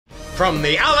From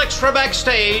the Alex Trebek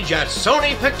stage at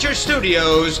Sony Picture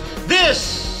Studios,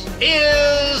 this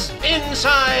is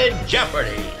Inside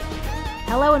Jeopardy!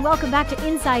 Hello and welcome back to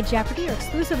Inside Jeopardy, your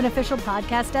exclusive and official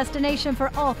podcast destination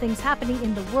for all things happening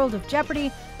in the world of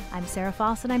Jeopardy! I'm Sarah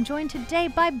Foss, and I'm joined today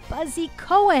by Buzzy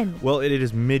Cohen. Well, it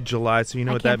is mid-July, so you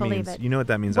know what that means. It. You know what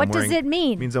that means. What does it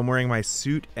mean? It means I'm wearing my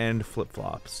suit and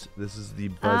flip-flops. This is the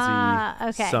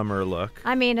Buzzy summer look.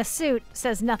 I mean, a suit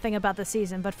says nothing about the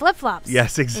season, but flip-flops.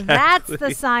 Yes, exactly. That's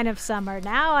the sign of summer.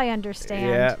 Now I understand.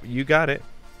 Yeah, you got it.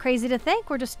 Crazy to think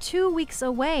we're just 2 weeks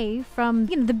away from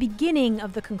the beginning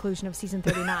of the conclusion of season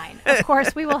 39. Of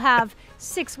course, we will have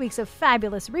 6 weeks of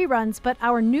fabulous reruns, but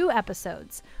our new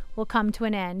episodes will come to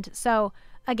an end. So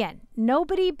again,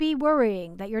 nobody be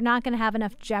worrying that you're not going to have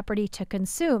enough Jeopardy to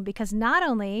consume, because not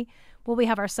only will we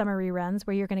have our summer reruns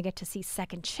where you're going to get to see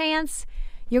Second Chance,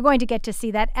 you're going to get to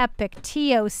see that epic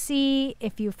ToC.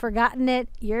 If you've forgotten it,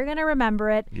 you're going to remember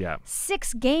it. Yeah.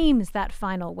 6 games that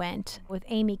final went, with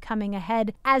Amy coming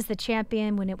ahead as the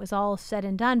champion when it was all said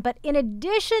and done. But in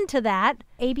addition to that,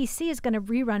 ABC is going to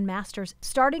rerun Masters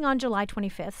starting on July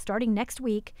 25th, starting next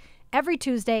week, every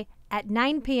Tuesday at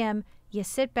 9 p.m. You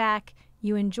sit back,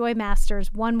 you enjoy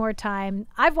Masters one more time.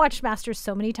 I've watched Masters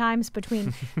so many times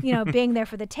between, being there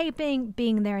for the taping,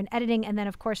 being there and editing, and then,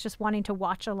 of course, just wanting to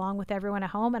watch along with everyone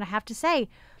at home. And I have to say,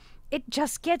 it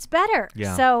just gets better.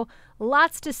 Yeah. So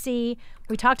lots to see.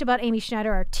 We talked about Amy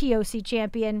Schneider, our ToC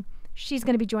champion. She's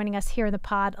going to be joining us here in the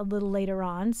pod a little later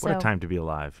on. So. What a time to be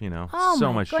alive, Oh, so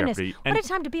my much goodness. Jeopardy. What a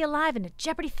time to be alive and a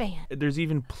Jeopardy fan. There's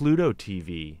even Pluto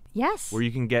TV. Yes. Where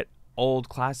you can get old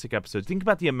classic episodes. Think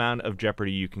about the amount of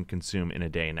Jeopardy you can consume in a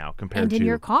day now compared to... And in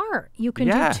your car. You can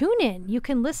do TuneIn. You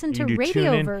can listen to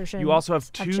radio versions. You also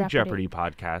have 2 Jeopardy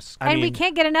podcasts. I mean, we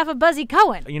can't get enough of Buzzy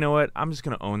Cohen. You know what? I'm just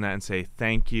going to own that and say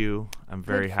thank you. I'm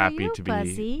very happy to be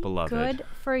Buzzy. beloved. Good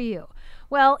for you.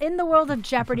 Well, in the world of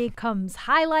Jeopardy comes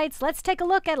highlights. Let's take a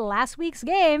look at last week's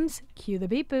games. Cue the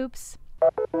beep boops.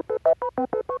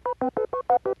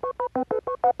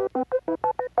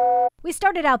 We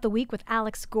started out the week with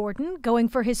Alex Gordon going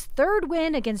for his 3rd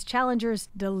win against challengers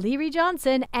Deliri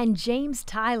Johnson and James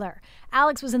Tyler.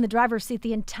 Alex was in the driver's seat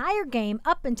the entire game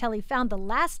up until he found the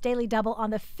last daily double on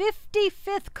the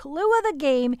 55th clue of the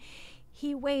game.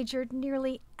 He wagered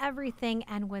nearly everything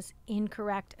and was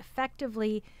incorrect,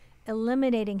 effectively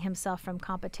eliminating himself from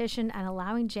competition and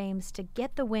allowing James to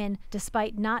get the win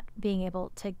despite not being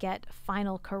able to get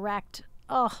final correct.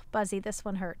 Oh, Buzzy, this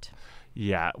one hurt.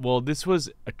 Yeah, well, this was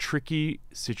a tricky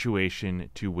situation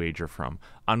to wager from.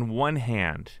 On one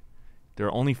hand, there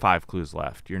are only 5 clues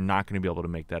left. You're not going to be able to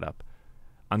make that up.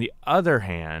 On the other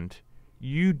hand,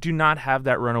 you do not have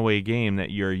that runaway game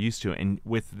that you're used to, and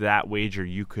with that wager,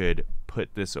 you could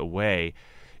put this away.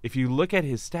 If you look at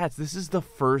his stats, this is the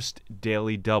first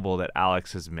daily double that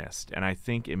Alex has missed, and I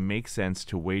think it makes sense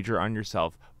to wager on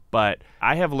yourself. But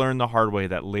I have learned the hard way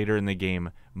that later in the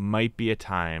game might be a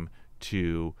time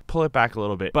to pull it back a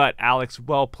little bit. But Alex,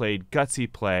 well played,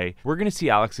 gutsy play. We're going to see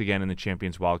Alex again in the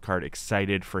Champions Wildcard.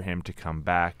 Excited for him to come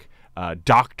back.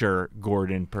 Dr.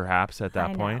 Gordon, perhaps, at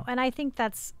that point. And I think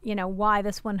that's, why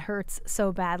this one hurts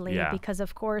so badly. Yeah. Because,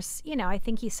 of course, I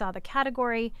think he saw the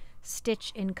category,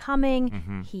 Stitch incoming.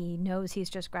 Mm-hmm. He knows he's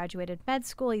just graduated med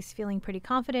school. He's feeling pretty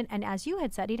confident. And as you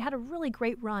had said, he'd had a really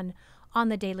great run on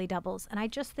the daily doubles. And I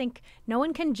just think no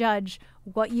one can judge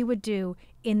what you would do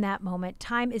in that moment.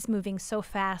 Time is moving so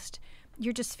fast.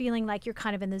 You're just feeling like you're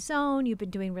kind of in the zone. You've been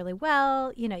doing really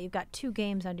well. You've got 2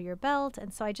 games under your belt.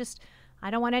 And so I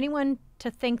don't want anyone to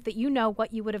think that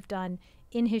what you would have done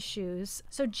in his shoes.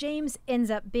 So James ends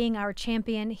up being our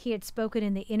champion. He had spoken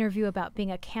in the interview about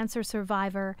being a cancer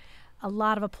survivor. A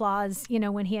lot of applause,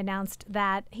 when he announced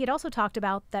that. He had also talked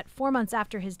about that 4 months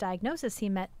after his diagnosis, he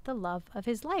met the love of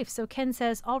his life. So Ken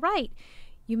says, all right,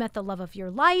 you met the love of your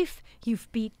life. You've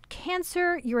beat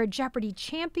cancer. You're a Jeopardy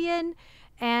champion.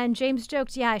 And James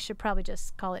joked, yeah, I should probably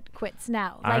just call it quits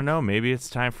now. I don't know. Maybe it's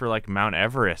time for Mount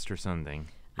Everest or something.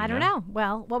 I don't know.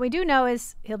 Well, what we do know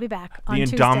is he'll be back on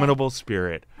Tuesday. The indomitable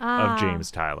spirit of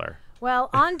James Tyler.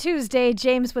 Well, on Tuesday,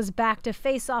 James was back to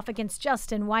face off against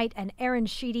Justin White and Aaron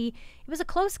Sheedy. It was a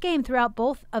close game throughout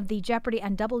both of the Jeopardy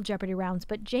and Double Jeopardy rounds,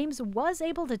 but James was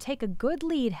able to take a good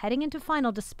lead heading into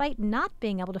final despite not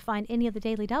being able to find any of the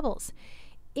daily doubles.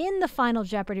 In the final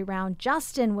Jeopardy round,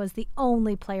 Justin was the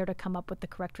only player to come up with the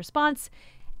correct response,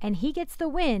 and he gets the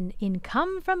win in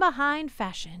come from behind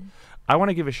fashion. I want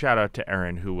to give a shout out to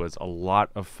Erin, who was a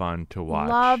lot of fun to watch.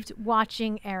 Loved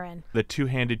watching Erin. The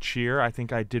two-handed cheer, I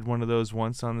think I did one of those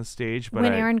once on the stage. But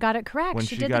when Erin got it correct, when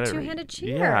she did the two-handed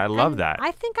cheer. Yeah, I love that.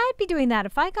 I think I'd be doing that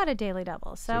if I got a daily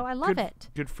double, so I love it.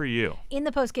 Good for you. In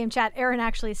the post-game chat, Erin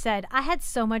actually said, I had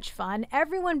so much fun.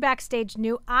 Everyone backstage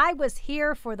knew I was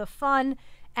here for the fun,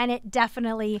 and it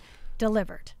definitely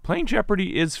delivered. Playing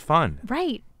Jeopardy is fun.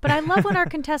 Right. But I love when our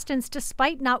contestants,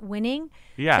 despite not winning,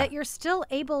 that you're still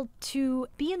able to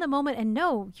be in the moment and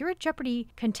know you're a Jeopardy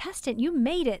contestant. You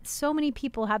made it. So many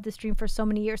people have this dream for so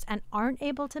many years and aren't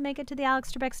able to make it to the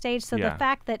Alex Trebek stage. So the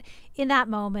fact that in that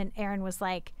moment, Erin was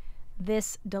like,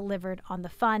 this delivered on the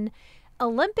fun.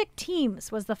 Olympic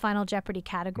teams was the final Jeopardy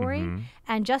category,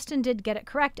 and Justin did get it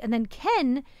correct. And then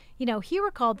Ken, he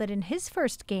recalled that in his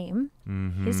first game,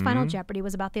 his final Jeopardy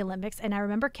was about the Olympics. And I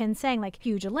remember Ken saying, like,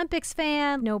 huge Olympics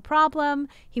fan, no problem.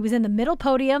 He was in the middle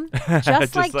podium,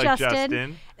 just like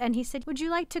Justin. And he said, would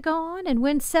you like to go on and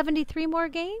win 73 more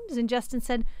games? And Justin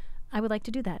said, I would like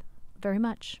to do that very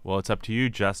much. Well, it's up to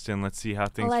you, Justin. Let's see how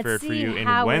things fared for you in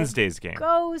Wednesday's game.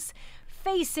 Goes.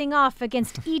 Facing off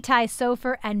against Ittai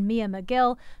Sopher and Mia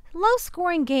McGill.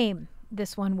 Low-scoring game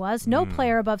this one was. No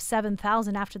player above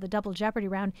 7,000 after the double Jeopardy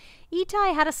round. Ittai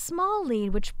had a small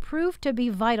lead, which proved to be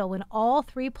vital when all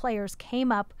three players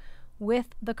came up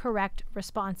with the correct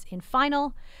response in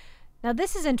final. Now,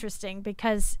 this is interesting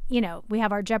because, we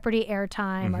have our Jeopardy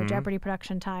airtime, our Jeopardy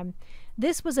production time.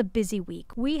 This was a busy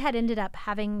week. We had ended up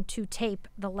having to tape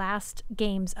the last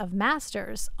games of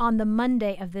Masters on the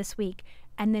Monday of this week.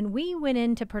 And then we went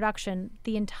into production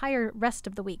the entire rest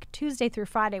of the week, Tuesday through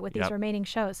Friday, with these remaining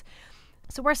shows.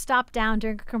 So we're stopped down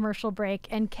during a commercial break,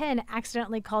 and Ken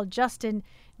accidentally called Justin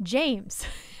James.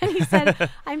 And he said,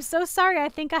 I'm so sorry, I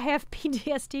think I have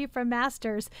PTSD from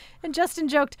Masters. And Justin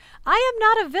joked, I am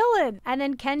not a villain. And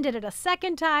then Ken did it a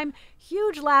second time.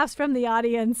 Huge laughs from the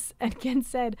audience. And Ken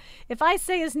said, if I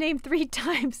say his name 3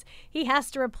 times, he has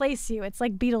to replace you. It's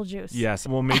like Beetlejuice. Yes.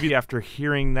 Well, maybe after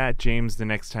hearing that, James, the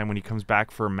next time when he comes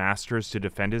back for Masters to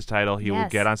defend his title, he will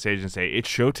get on stage and say, it's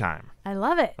showtime. I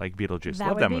love it. Like Beetlejuice. That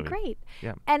love that movie. That would be great.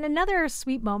 Yeah. And another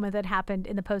sweet moment that happened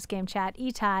in the post-game chat,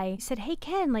 Ittai said, hey,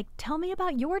 Ken, tell me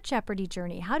about your Jeopardy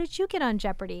journey. How did you get on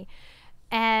Jeopardy?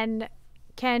 And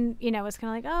Ken, was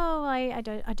kind of like, oh, I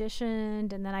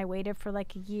auditioned, and then I waited for a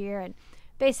year. And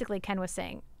basically Ken was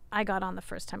saying, I got on the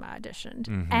first time I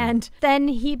auditioned. And then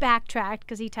he backtracked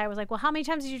because Ittai was like, well, how many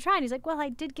times did you try? And he's like, well, I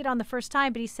did get on the first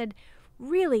time. But he said,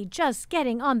 really, just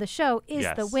getting on the show is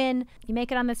the win. You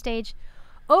make it on the stage.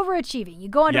 Overachieving. You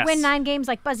go on to win 9 games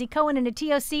like Buzzy Cohen in a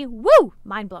ToC. Woo!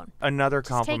 Mind blown. Another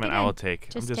compliment I will take.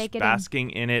 I'm just basking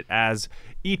in it as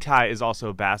Ittai is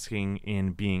also basking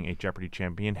in being a Jeopardy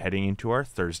champion heading into our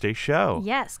Thursday show.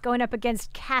 Yes, going up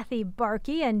against Kathy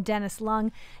Barkey and Dennis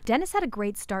Lung. Dennis had a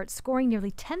great start, scoring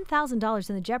nearly $10,000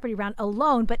 in the Jeopardy round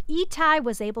alone, but Ittai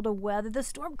was able to weather the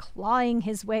storm, clawing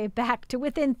his way back to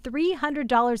within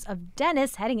 $300 of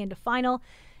Dennis heading into final.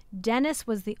 Dennis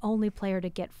was the only player to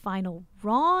get final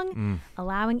wrong,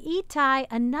 allowing Ittai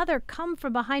another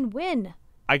come-from-behind win.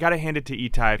 I got to hand it to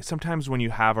Ittai. Sometimes when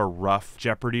you have a rough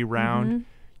Jeopardy round,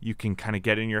 you can kind of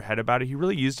get in your head about it. He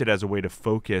really used it as a way to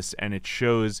focus, and it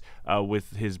shows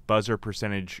with his buzzer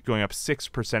percentage going up 6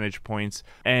 percentage points.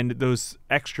 And those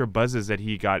extra buzzes that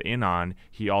he got in on,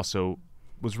 he also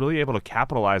was really able to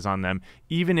capitalize on them.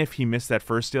 Even if he missed that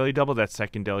first daily double, that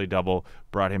second daily double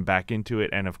brought him back into it.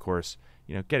 And, of course,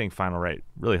 getting final right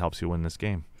really helps you win this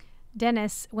game.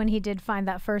 Dennis, when he did find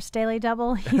that first daily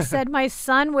double, he said, my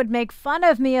son would make fun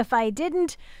of me if I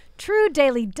didn't. True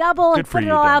daily double. Good for put you,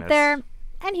 it all Dennis. out there.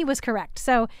 And he was correct.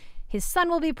 So his son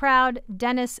will be proud.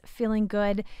 Dennis feeling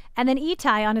good. And then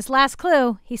Ittai, on his last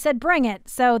clue, he said, bring it.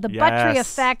 So the Buttry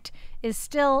effect is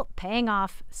still paying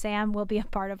off. Sam will be a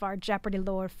part of our Jeopardy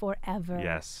lore forever.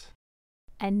 Yes.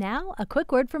 And now a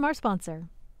quick word from our sponsor.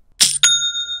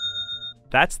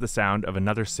 That's the sound of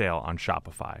another sale on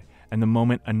Shopify, and the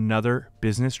moment another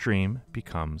business dream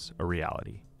becomes a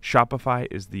reality. Shopify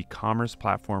is the commerce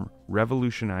platform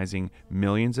revolutionizing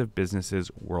millions of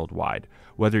businesses worldwide.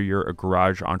 Whether you're a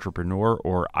garage entrepreneur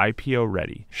or IPO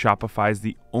ready, Shopify is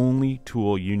the only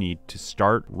tool you need to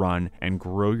start, run, and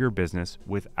grow your business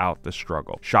without the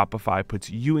struggle. Shopify puts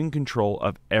you in control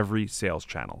of every sales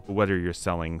channel. Whether you're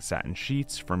selling satin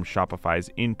sheets from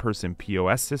Shopify's in-person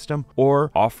POS system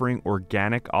or offering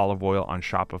organic olive oil on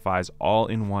Shopify's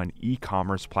all-in-one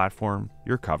e-commerce platform,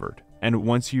 you're covered. And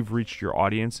once you've reached your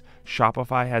audience,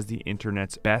 Shopify has the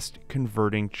internet's best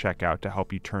converting checkout to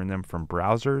help you turn them from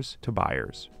browsers to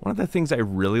buyers. One of the things I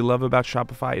really love about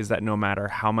Shopify is that no matter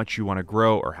how much you want to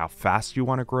grow or how fast you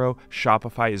want to grow,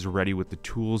 Shopify is ready with the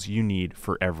tools you need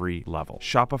for every level.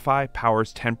 Shopify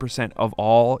powers 10% of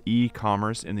all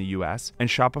e-commerce in the US, and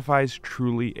Shopify is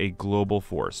truly a global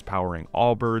force, powering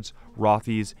Allbirds,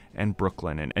 Rothy's, and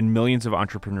Brooklyn, and millions of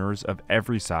entrepreneurs of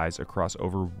every size across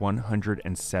over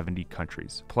 170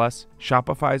 countries. Plus,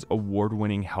 Shopify's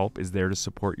award-winning help is there to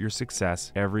support your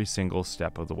success every single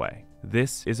step of the way.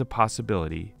 This is a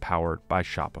possibility powered by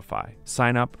Shopify.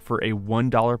 Sign up for a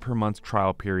 $1 per month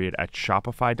trial period at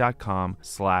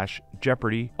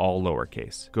shopify.com/Jeopardy, all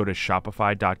lowercase. Go to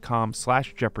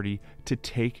shopify.com/Jeopardy to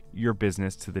take your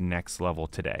business to the next level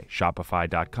today.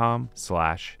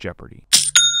 Shopify.com/Jeopardy.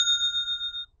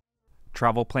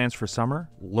 Travel plans for summer?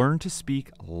 Learn to speak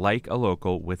like a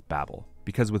local with Babbel.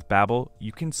 Because with Babbel,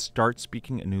 you can start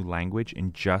speaking a new language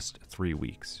in just 3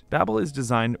 weeks. Babbel is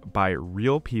designed by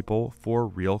real people for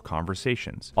real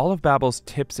conversations. All of Babbel's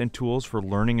tips and tools for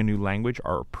learning a new language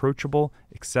are approachable,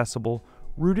 accessible,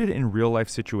 rooted in real-life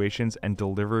situations, and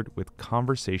delivered with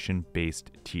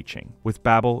conversation-based teaching. With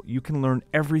Babbel, you can learn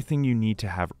everything you need to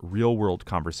have real-world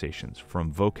conversations,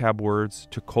 from vocab words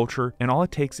to culture, and all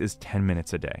it takes is 10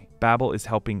 minutes a day. Babbel is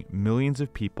helping millions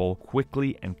of people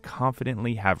quickly and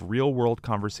confidently have real-world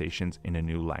conversations in a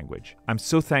new language. I'm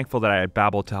so thankful that I had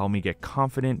Babbel to help me get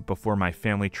confident before my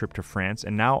family trip to France,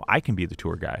 and now I can be the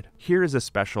tour guide. Here is a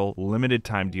special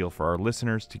limited-time deal for our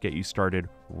listeners to get you started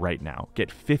right now.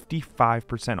 Get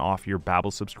 55% off your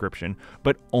Babbel subscription,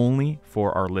 but only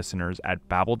for our listeners at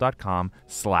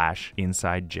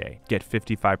babbel.com/InsideJ. Get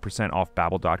 55% off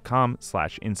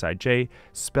babbel.com/InsideJ,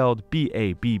 spelled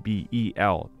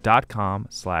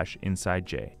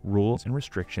BABBEL.com/InsideJ. Rules and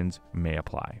restrictions may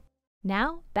apply.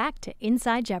 Now, back to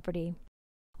Inside Jeopardy.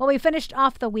 Well, we finished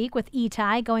off the week with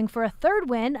Ittai going for a third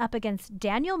win up against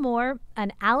Daniel Moore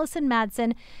and Allison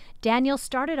Madsen. Daniel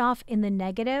started off in the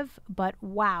negative, but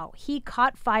wow, he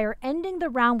caught fire, ending the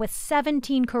round with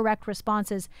 17 correct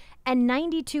responses and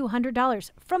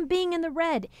 $9,200 from being in the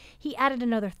red. He added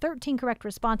another 13 correct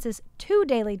responses, 2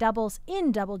 daily doubles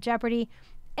in Double Jeopardy,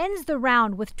 ends the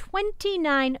round with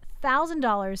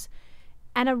 $29,000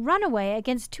 and a runaway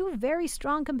against 2 very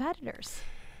strong competitors.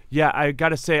 Yeah, I got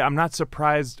to say, I'm not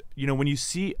surprised. You know, when you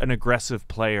see an aggressive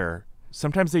player,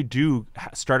 sometimes they do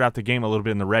start out the game a little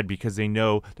bit in the red because they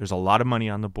know there's a lot of money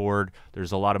on the board.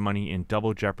 There's a lot of money in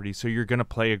Double Jeopardy. So you're going to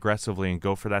play aggressively and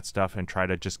go for that stuff and try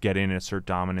to just get in and assert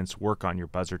dominance, work on your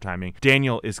buzzer timing.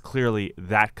 Daniel is clearly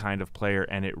that kind of player,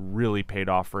 and it really paid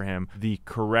off for him. The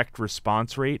correct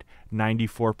response rate,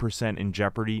 94% in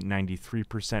Jeopardy,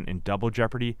 93% in Double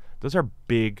Jeopardy. Those are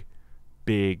big,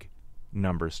 big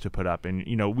numbers to put up. And,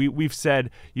 you know, we've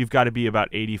said you've got to be about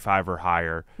 85 or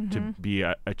higher to be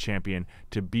a champion.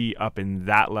 To be up in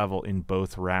that level in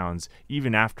both rounds,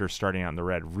 even after starting out in the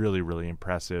red, really, really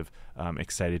impressive.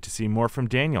 Excited to see more from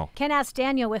Daniel. Ken asked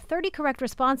Daniel, with 30 correct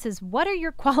responses, what are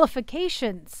your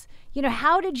qualifications? You know,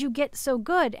 how did you get so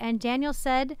good? And Daniel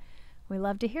said, we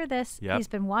love to hear this. Yep. He's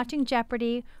been watching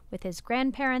Jeopardy with his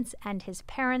grandparents and his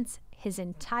parents his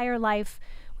entire life.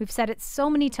 We've said it so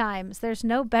many times. There's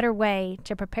no better way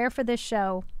to prepare for this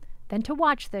show than to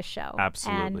watch this show.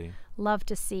 Absolutely. And love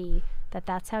to see that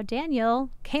that's how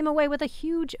Daniel came away with a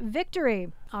huge victory.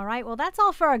 All right, well, that's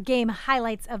all for our game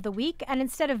highlights of the week. And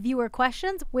instead of viewer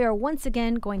questions, we are once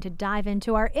again going to dive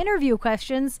into our interview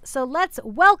questions. So let's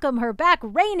welcome her back,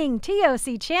 reigning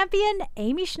ToC champion,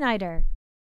 Amy Schneider.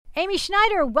 Amy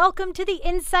Schneider, welcome to the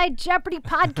Inside Jeopardy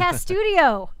podcast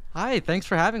studio. Hi, thanks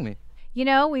for having me. You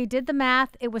know, we did the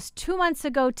math. It was 2 months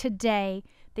ago today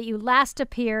that you last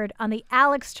appeared on the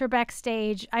Alex Trebek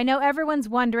stage. I know everyone's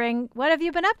wondering, what have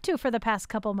you been up to for the past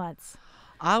couple months?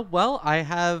 Well, I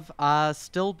have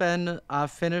still been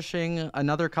finishing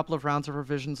another couple of rounds of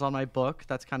revisions on my book.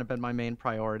 That's kind of been my main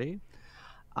priority.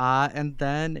 And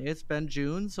then it's been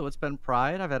June, so it's been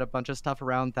Pride. I've had a bunch of stuff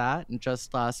around that and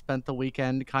just spent the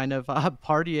weekend kind of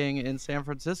partying in San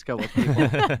Francisco with people.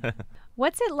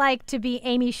 What's it like to be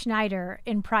Amy Schneider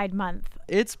in Pride Month?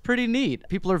 It's pretty neat.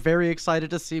 People are very excited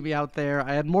to see me out there.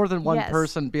 I had more than one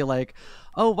person be like,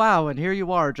 oh, wow, and here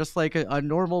you are, just like a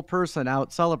normal person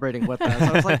out celebrating with us.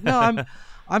 I was like, no,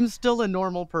 I'm still a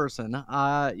normal person.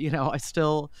 You know, I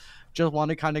still just want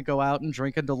to kind of go out and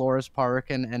drink in Dolores Park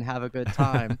and have a good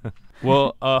time.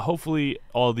 Well, hopefully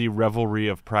all the revelry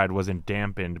of Pride wasn't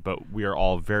dampened, but we are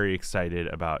all very excited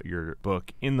about your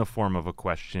book, In the Form of a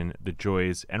Question, The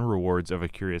Joys and Rewards of a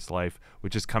Curious Life,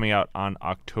 which is coming out on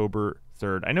October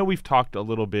 3rd. I know we've talked a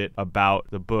little bit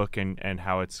about the book and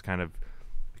how it's kind of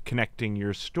connecting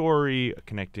your story,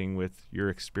 connecting with your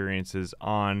experiences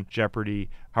on Jeopardy.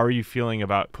 How are you feeling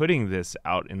about putting this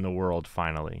out in the world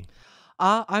finally?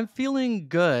 I'm feeling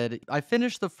good. I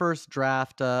finished the first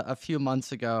draft a few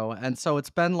months ago, and so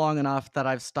it's been long enough that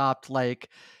I've stopped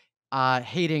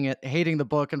hating the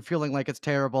book and feeling like it's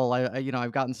terrible.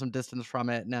 I've gotten some distance from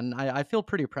it, and I feel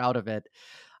pretty proud of it.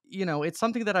 It's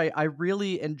something that I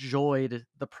really enjoyed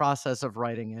the process of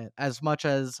writing it as much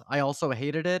as I also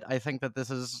hated it. I think that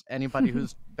this is anybody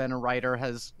who's been a writer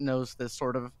knows this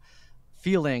sort of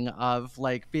feeling of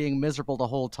like being miserable the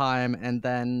whole time, and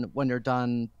then when you're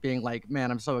done being like,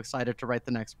 man, I'm so excited to write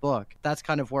the next book. That's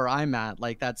kind of where I'm at.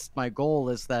 Like, that's my goal,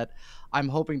 is that I'm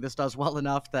hoping this does well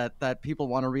enough that people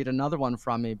want to read another one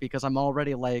from me, because I'm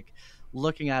already like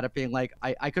looking at it being like,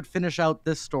 I could finish out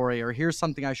this story, or here's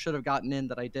something I should have gotten in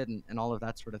that I didn't, and all of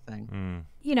that sort of thing.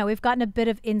 We've gotten a bit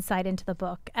of insight into the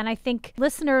book, and I think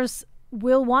listeners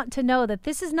will want to know that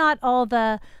this is not all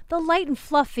the light and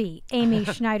fluffy Amy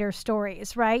Schneider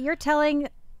stories, right? You're telling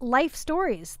life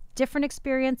stories, different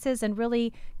experiences, and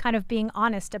really kind of being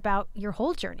honest about your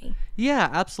whole journey. Yeah,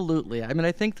 absolutely. I mean,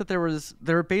 I think that there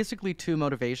were basically two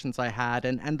motivations I had,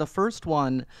 and the first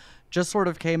one just sort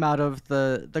of came out of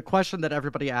the question that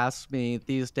everybody asks me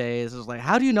these days is like,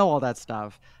 how do you know all that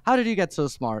stuff? How did you get so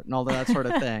smart, and all that sort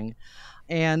of thing?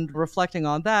 And reflecting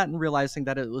on that and realizing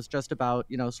that it was just about,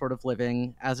 sort of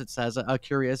living, as it says, a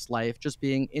curious life, just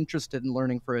being interested in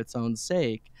learning for its own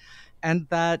sake. And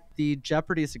that the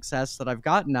Jeopardy success that I've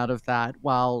gotten out of that,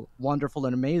 while wonderful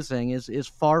and amazing, is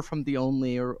far from the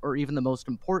only or even the most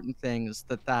important things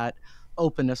that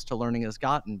openness to learning has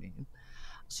gotten me.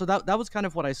 So that was kind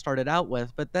of what I started out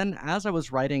with. But then as I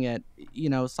was writing it,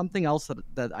 something else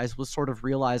that I was sort of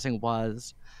realizing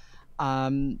was,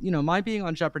 my being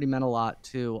on Jeopardy meant a lot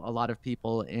to a lot of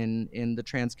people in the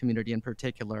trans community in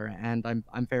particular, and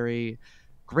I'm very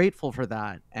grateful for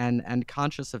that and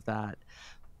conscious of that.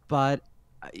 But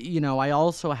I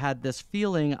also had this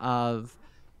feeling of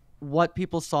what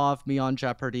people saw of me on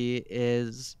Jeopardy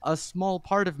is a small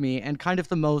part of me, and kind of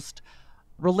the most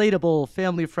relatable,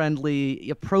 family-friendly,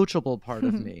 approachable part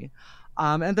of me.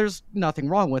 And there's nothing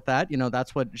wrong with that.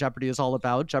 That's what Jeopardy is all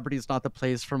about. Jeopardy is not the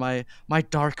place for my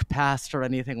dark past or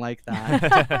anything like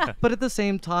that. But at the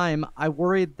same time, I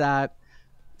worried that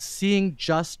seeing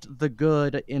just the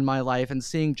good in my life and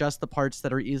seeing just the parts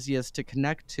that are easiest to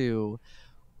connect to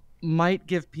might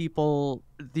give people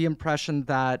the impression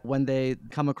that when they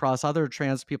come across other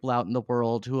trans people out in the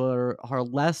world who are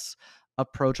less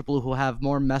approachable, who have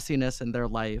more messiness in their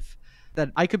life, that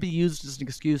I could be used as an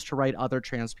excuse to write other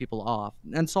trans people off.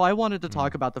 And so I wanted to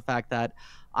talk about the fact that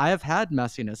I have had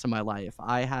messiness in my life.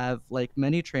 I have, like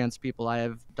many trans people, I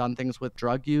have done things with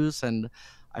drug use, and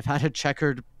I've had a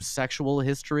checkered sexual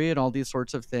history and all these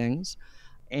sorts of things.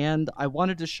 And I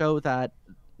wanted to show that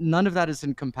none of that is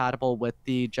incompatible with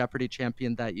the Jeopardy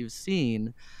champion that you've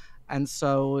seen. And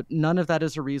so none of that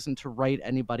is a reason to write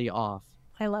anybody off.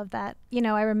 I love that.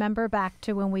 I remember back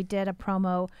to when we did a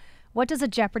promo, what does a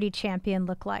Jeopardy champion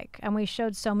look like? And we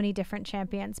showed so many different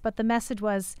champions, but the message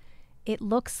was, it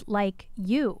looks like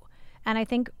you. And I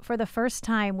think for the first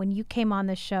time when you came on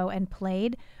the show and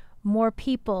played, more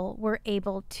people were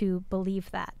able to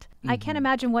believe that. I can't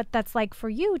imagine what that's like for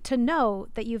you to know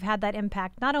that you've had that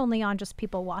impact, not only on just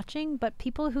people watching, but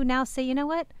people who now say, you know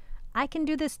what? I can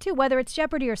do this too, whether it's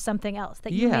Jeopardy or something else,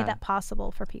 that you made that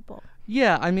possible for people.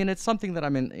 Yeah, I mean, it's something that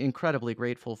I'm incredibly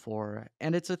grateful for.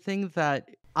 And it's a thing that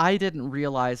I didn't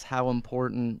realize how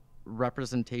important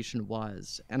representation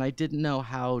was. And I didn't know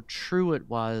how true it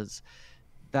was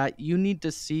that you need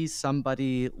to see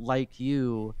somebody like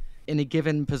you in a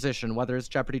given position, whether it's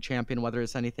Jeopardy champion, whether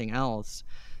it's anything else,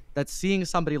 that seeing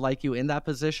somebody like you in that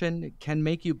position can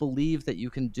make you believe that you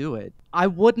can do it. I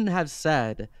wouldn't have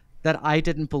said that I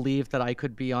didn't believe that I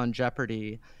could be on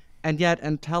Jeopardy. And yet,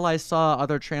 until I saw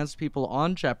other trans people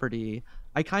on Jeopardy,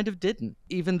 I kind of didn't.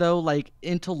 Even though, like,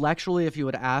 intellectually, if you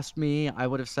had asked me, I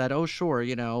would have said, oh, sure,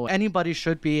 anybody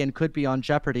should be and could be on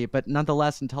Jeopardy. But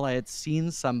nonetheless, until I had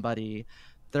seen somebody,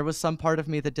 there was some part of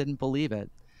me that didn't believe it.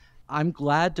 I'm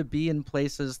glad to be in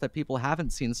places that people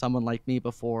haven't seen someone like me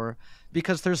before,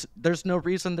 because there's no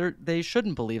reason they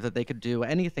shouldn't believe that they could do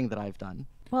anything that I've done.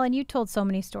 Well, and you told so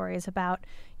many stories about,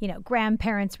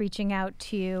 grandparents reaching out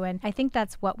to you. And I think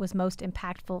that's what was most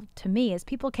impactful to me, is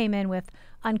people came in with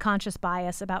unconscious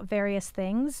bias about various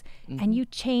things, and you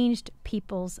changed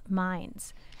people's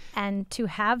minds. And to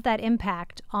have that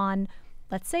impact on,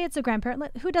 let's say it's a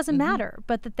grandparent, who doesn't matter,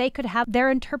 but that they could have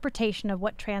their interpretation of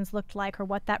what trans looked like or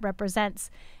what that represents,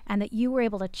 and that you were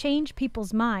able to change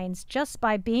people's minds just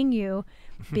by being you,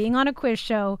 being on a quiz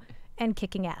show, and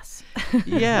kicking ass.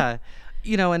 Yeah.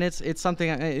 You know, and it's something,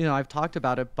 you know, I've talked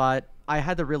about it, but I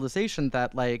had the realization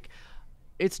that, like,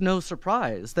 it's no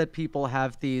surprise that people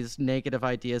have these negative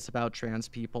ideas about trans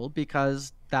people,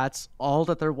 because that's all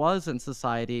that there was in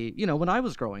society. You know, when I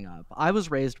was growing up, I was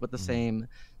raised with the same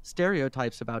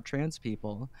stereotypes about trans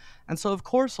people. And so, of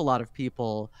course, a lot of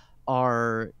people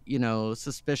are, you know,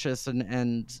 suspicious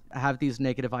and have these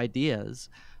negative ideas,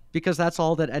 because that's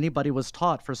all that anybody was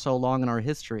taught for so long in our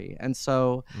history. And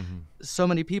so, so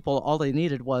many people, all they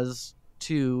needed was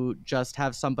to just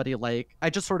have somebody, like, I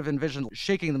just sort of envisioned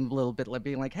shaking them a little bit, like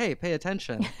being like, hey, pay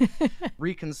attention,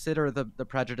 reconsider the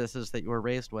prejudices that you were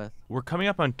raised with. We're coming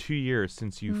up on 2 years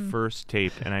since you first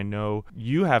taped, and I know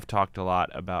you have talked a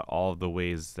lot about all of the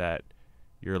ways that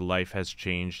your life has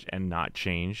changed and not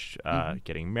changed,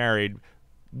 getting married,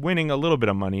 winning a little bit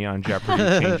of money on Jeopardy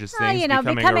changes things, you know,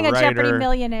 becoming a Jeopardy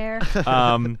millionaire.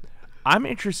 I'm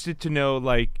interested to know,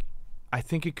 like, I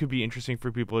think it could be interesting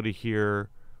for people to hear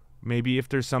maybe if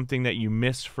there's something that you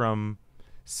miss from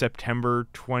September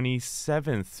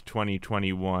 27th,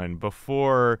 2021,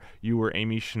 before you were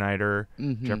Amy Schneider,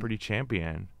 Jeopardy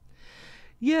champion.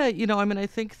 Yeah, you know, I mean, I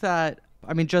think that,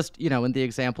 I mean, just, you know, in the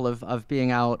example of being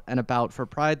out and about for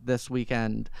Pride this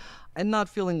weekend and not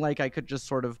feeling like I could just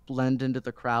sort of blend into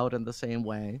the crowd in the same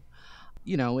way.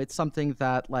 You know, it's something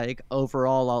that, like,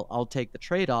 overall I'll take the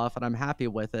trade-off and I'm happy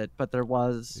with it, but there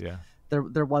was... Yeah.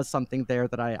 There was something there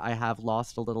that I have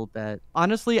lost a little bit.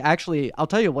 Honestly, actually, I'll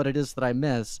tell you what it is that I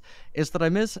miss, is that I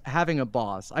miss having a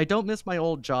boss. I don't miss my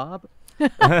old job,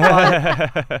 but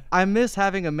I miss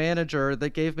having a manager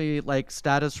that gave me, like,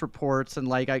 status reports and,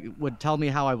 like, I would tell me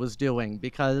how I was doing,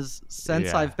 because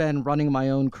since I've been running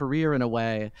my own career in a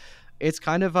way, it's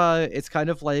kind of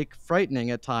like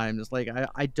frightening at times. Like,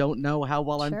 I don't know how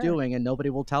well I'm doing and nobody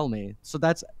will tell me. So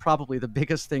that's probably the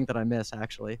biggest thing that I miss,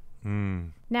 actually.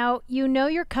 Now, you know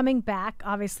you're coming back,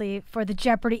 obviously, for the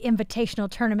Jeopardy Invitational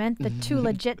Tournament, the Too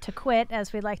Legit to Quit,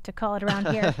 as we like to call it around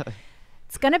here.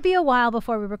 It's going to be a while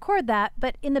before we record that,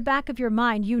 but in the back of your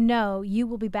mind, you know you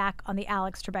will be back on the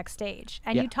Alex Trebek stage.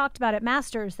 And you talked about at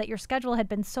Masters that your schedule had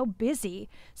been so busy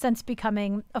since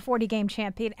becoming a 40-game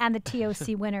champion and the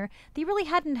ToC winner that you really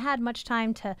hadn't had much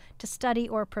time to study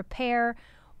or prepare.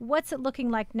 What's it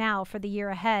looking like now for the year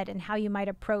ahead and how you might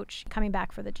approach coming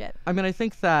back for the JIT? I mean, I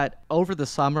think that over the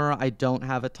summer, I don't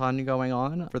have a ton going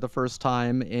on for the first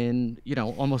time in, you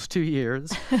know, almost 2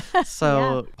 years.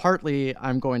 So partly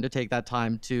I'm going to take that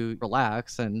time to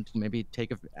relax and maybe take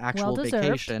an actual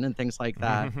vacation and things like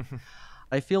that.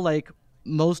 I feel like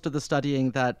most of the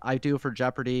studying that I do for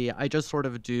Jeopardy, I just sort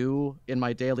of do in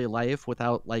my daily life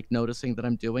without, like, noticing that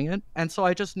I'm doing it. And so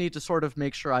I just need to sort of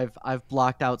make sure I've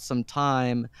blocked out some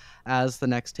time as the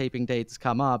next taping dates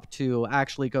come up to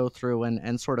actually go through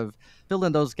and sort of fill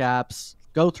in those gaps,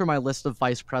 go through my list of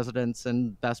vice presidents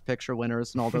and best picture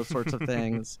winners and all those sorts of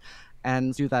things,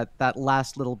 and do that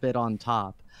last little bit on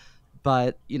top.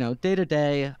 But, you know, day to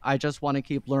day, I just want to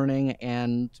keep learning,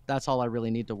 and that's all I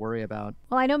really need to worry about.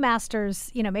 Well, I know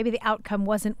Masters, you know, maybe the outcome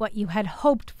wasn't what you had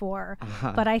hoped for,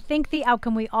 but I think the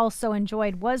outcome we also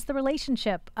enjoyed was the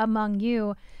relationship among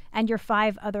you and your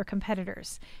 5 other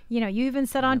competitors. You know, you even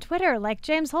said on Twitter, like,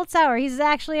 James Holzhauer, he's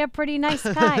actually a pretty nice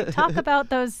guy. Talk about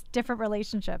those different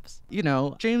relationships. You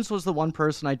know, James was the one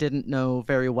person I didn't know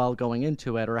very well going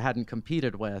into it or hadn't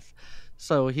competed with.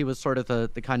 So he was sort of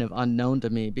the kind of unknown to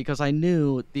me, because I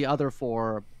knew the other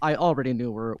 4, I already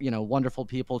knew were, you know, wonderful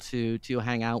people to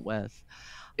hang out with.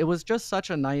 It was just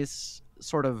such a nice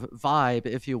sort of vibe,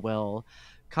 if you will,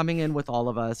 coming in with all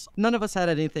of us. None of us had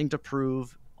anything to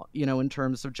prove, you know, in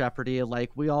terms of Jeopardy.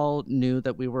 Like, we all knew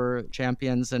that we were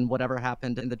champions, and whatever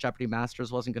happened in the Jeopardy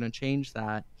Masters wasn't going to change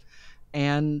that.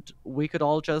 And we could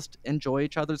all just enjoy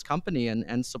each other's company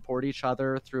and support each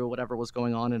other through whatever was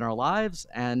going on in our lives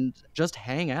and just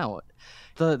hang out.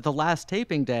 The last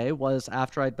taping day was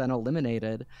after I'd been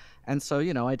eliminated. And so,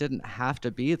 you know, I didn't have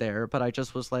to be there, but I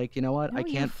just was like, you know what? I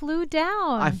can't. You flew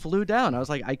down. I flew down. I was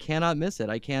like, I cannot miss it.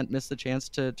 I can't miss the chance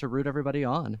to root everybody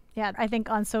on. Yeah, I think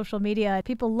on social media,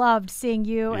 people loved seeing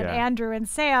you and Andrew and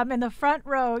Sam in the front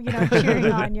row, you know,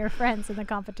 cheering on your friends in the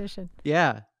competition.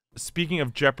 Yeah. Speaking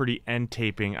of Jeopardy and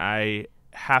taping, I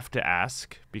have to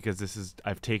ask, because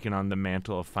I've taken on the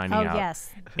mantle of finding out. Oh, yes.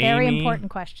 Very Amy, important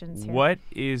questions here. What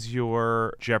is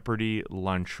your Jeopardy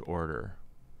lunch order?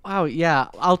 Oh, yeah.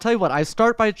 I'll tell you what. I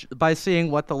start by seeing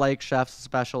what the, like, chef's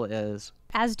special is.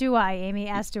 As do I, Amy.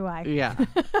 As do I. Yeah.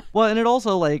 Well, and it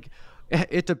also, like,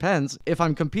 it depends. If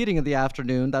I'm competing in the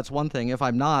afternoon, that's one thing. If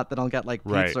I'm not, then I'll get, like,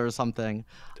 pizza or something.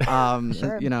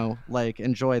 Sure. You know, like,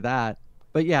 enjoy that.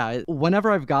 But yeah, whenever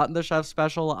I've gotten the chef's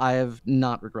special, I have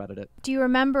not regretted it. Do you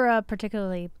remember a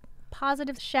particularly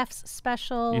positive chef's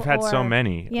special? You've had so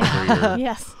many over your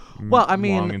yes. Well, I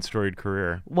mean, long and storied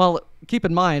career. Well, keep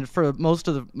in mind, for most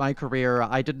of my career,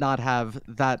 I did not have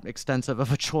that extensive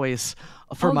of a choice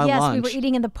for my lunch. We were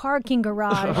eating in the parking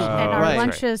garage, and our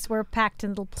lunches were packed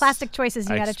in little plastic choices.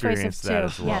 You had a choice of 2. That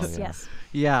as well, yes.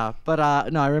 Yeah,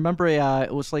 but no, I remember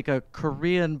it was like a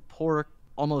Korean pork,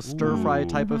 almost stir fry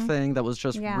type of thing that was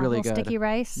just really good. Sticky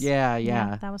rice.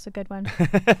 Yeah. That was a good one.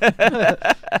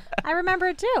 I remember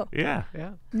it too. Yeah.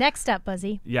 Next up,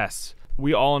 Buzzy. Yes.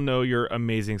 We all know your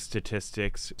amazing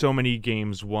statistics. So many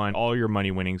games won, all your money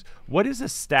winnings. What is a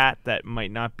stat that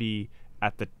might not be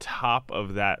at the top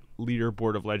of that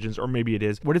leaderboard of legends, or maybe it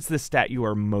is? What is the stat you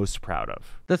are most proud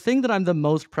of? The thing that I'm the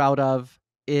most proud of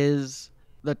is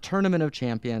the Tournament of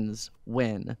Champions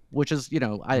win, which is,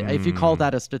 if you call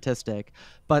that a statistic,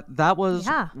 but that was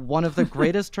one of the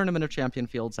greatest Tournament of Champion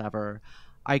fields ever.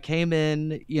 I came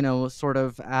in, sort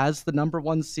of as the number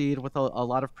 1 seed with a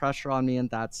lot of pressure on me in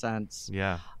that sense.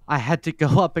 Yeah. I had to go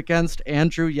up against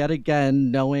Andrew yet again,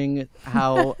 knowing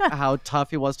how tough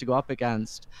he was to go up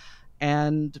against.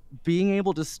 And being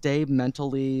able to stay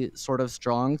mentally sort of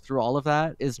strong through all of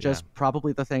that is just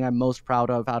probably the thing I'm most proud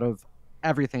of out of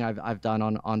everything I've done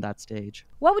on that stage.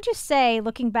 What would you say,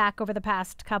 looking back over the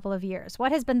past couple of years,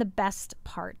 what has been the best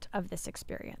part of this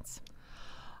experience?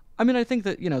 I mean, I think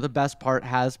that, the best part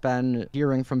has been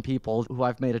hearing from people who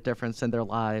I've made a difference in their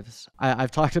lives.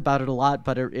 I've talked about it a lot,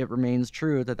 but it remains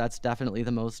true that that's definitely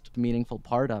the most meaningful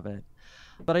part of it.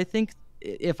 But I think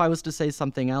if I was to say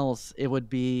something else, it would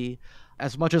be,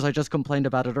 as much as I just complained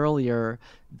about it earlier,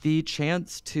 the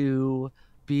chance to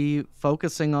be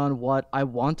focusing on what I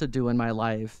want to do in my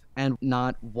life and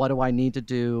not what do I need to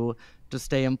do to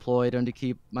stay employed and to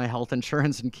keep my health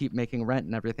insurance and keep making rent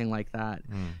and everything like that.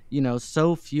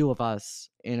 So few of us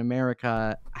in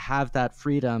America have that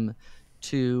freedom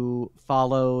to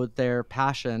follow their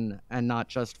passion and not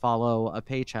just follow a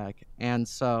paycheck. And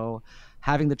so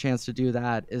having the chance to do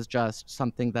that is just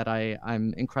something that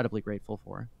I'm incredibly grateful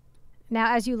for.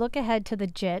 Now, as you look ahead to the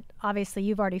JIT, obviously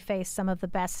you've already faced some of the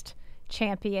best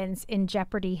champions in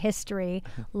Jeopardy history.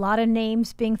 A lot of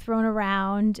names being thrown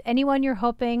around. Anyone you're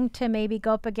hoping to maybe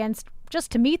go up against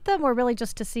just to meet them, or really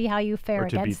just to see how you fare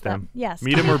against them? Yes.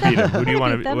 Meet them or beat them. Who do you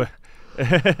want to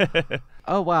be?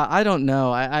 Oh, wow. I don't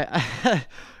know. I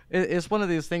it's one of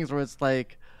these things where it's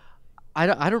like,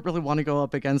 I don't really want to go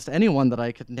up against anyone that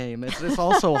I could name. It's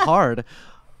also hard.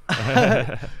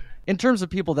 In terms of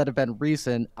people that have been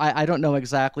recent, I don't know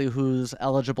exactly who's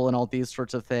eligible in all these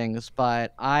sorts of things,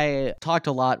 but I talked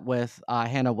a lot with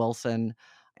Hannah Wilson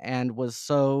and was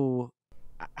so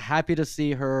happy to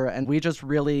see her. And we just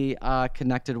really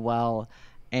connected well,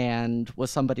 and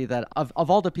was somebody that, of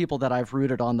all the people that I've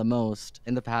rooted on the most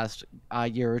in the past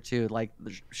year or two, like,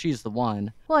 she's the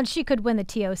one. Well, and she could win the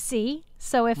ToC.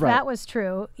 So if that was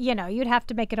true, you'd have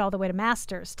to make it all the way to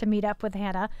Masters to meet up with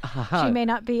Hannah. She may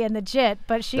not be in the JIT,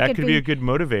 but she could be a good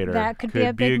motivator. That could be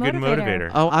a good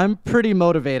motivator. Oh, I'm pretty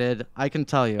motivated, I can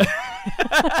tell you.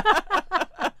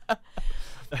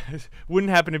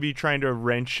 Wouldn't happen to be trying to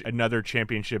wrench another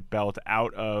championship belt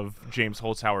out of James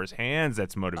Holzhauer's hands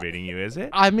that's motivating you, is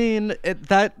it? I mean,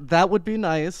 that would be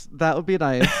nice. That would be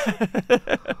nice.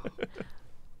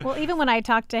 Well, even when I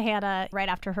talked to Hannah right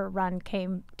after her run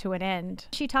came to an end,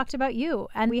 she talked about you.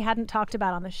 And we hadn't talked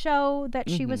about on the show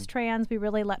that she was trans. We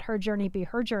really let her journey be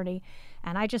her journey.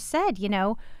 And I just said,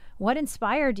 what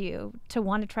inspired you to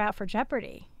want to try out for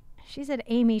Jeopardy? She said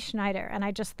Amy Schneider. And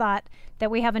I just thought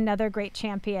that we have another great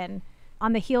champion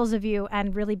on the heels of you,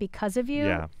 and really because of you.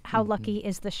 Yeah. How lucky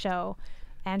is the show?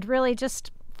 And really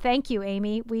just thank you,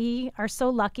 Amy. We are so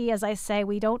lucky. As I say,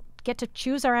 we don't get to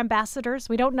choose our ambassadors.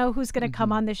 We don't know who's going to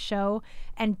come on this show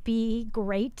and be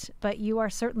great, but you are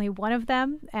certainly one of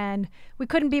them, and we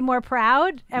couldn't be more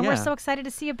proud, and we're so excited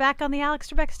to see you back on the Alex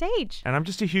Trebek stage. And I'm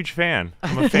just a huge fan.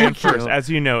 I'm a fan first, as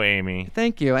you know, Amy.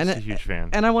 Thank you. And a huge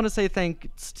fan. And I want to say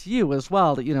thanks to you as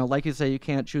well. Like you say, you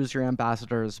can't choose your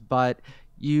ambassadors, but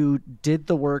you did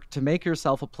the work to make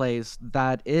yourself a place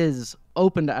that is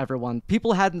open to everyone.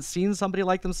 People hadn't seen somebody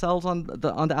like themselves on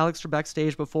the Alex Trebek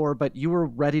stage before, but you were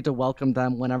ready to welcome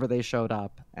them whenever they showed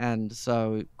up. And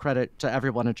so credit to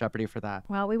everyone at Jeopardy for that.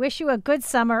 Well, we wish you a good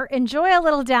summer. Enjoy a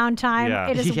little downtime. Yeah.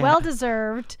 It is well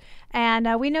deserved.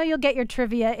 And we know you'll get your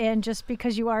trivia in just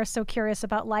because you are so curious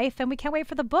about life. And we can't wait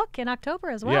for the book in October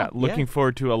as well. Yeah, looking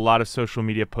forward to a lot of social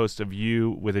media posts of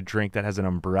you with a drink that has an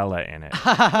umbrella in it.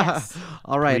 Yes.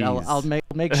 All right, I'll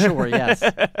make sure, yes.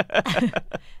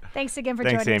 Thanks again for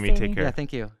joining us, Amy. Take care. Yeah,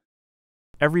 thank you.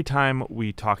 Every time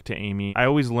we talk to Amy, I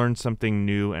always learn something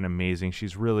new and amazing.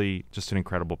 She's really just an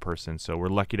incredible person. So we're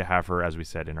lucky to have her, as we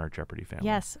said, in our Jeopardy family.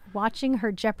 Yes, watching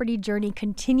her Jeopardy journey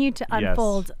continue to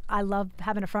unfold. Yes. I love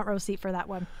having a front row seat for that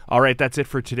one. All right, that's it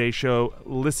for today's show.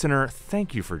 Listener,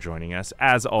 thank you for joining us,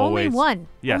 as always. Only one.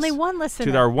 Yes. Only one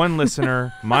listener. To our one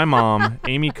listener, my mom,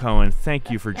 Amy Cohen,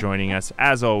 thank you for joining us.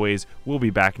 As always, we'll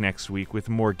be back next week with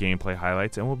more gameplay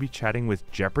highlights, and we'll be chatting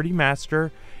with Jeopardy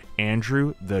master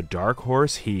Andrew the Dark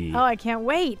Horse He. Oh, I can't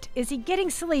wait. Is he getting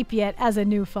sleep yet as a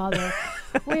new father?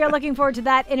 We are looking forward to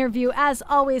that interview. As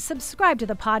always, subscribe to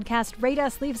the podcast, rate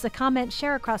us, leave us a comment,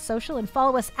 share across social, and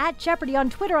follow us at Jeopardy on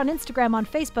Twitter, on Instagram, on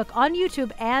Facebook, on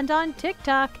YouTube, and on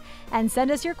TikTok. And send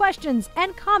us your questions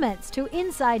and comments to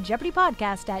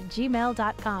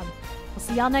InsideJeopardyPodcast@gmail.com. We'll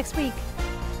see y'all next week.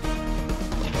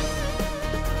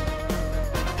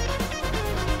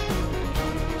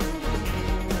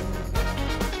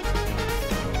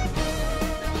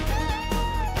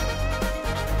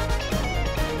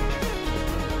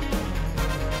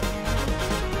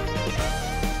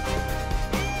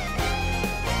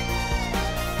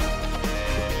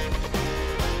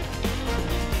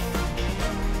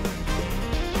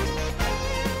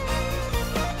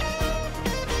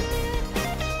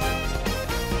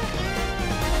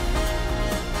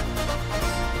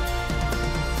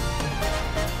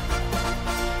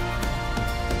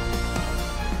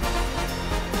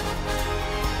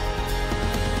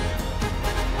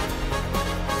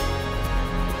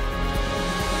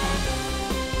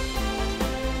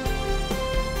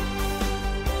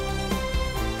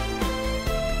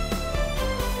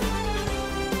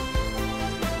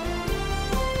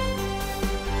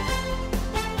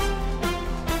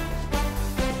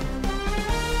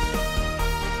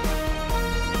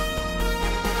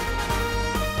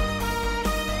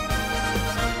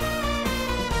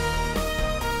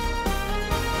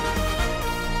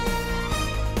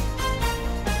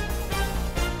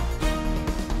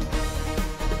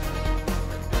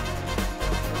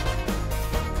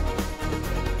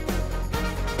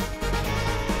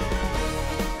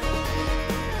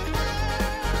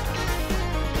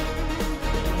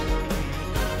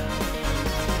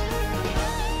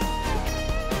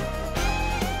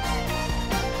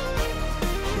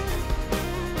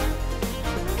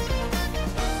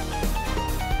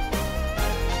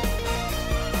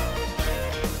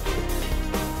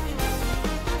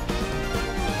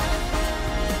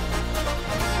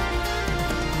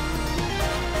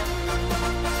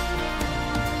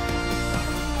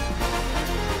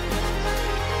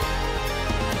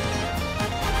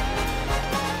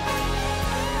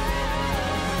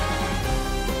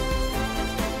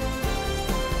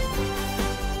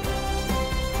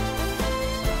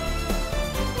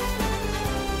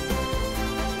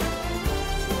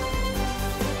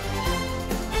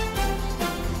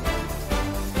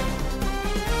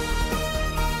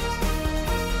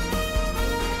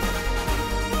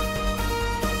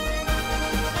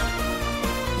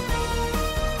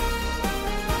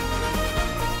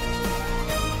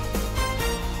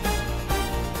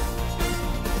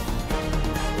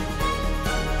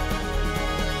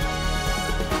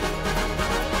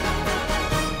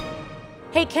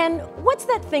 Hey, Ken, what's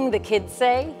that thing the kids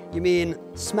say? You mean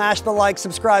smash the like,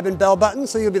 subscribe, and bell button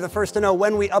so you'll be the first to know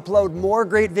when we upload more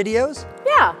great videos?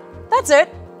 Yeah, that's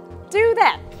it. Do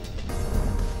that.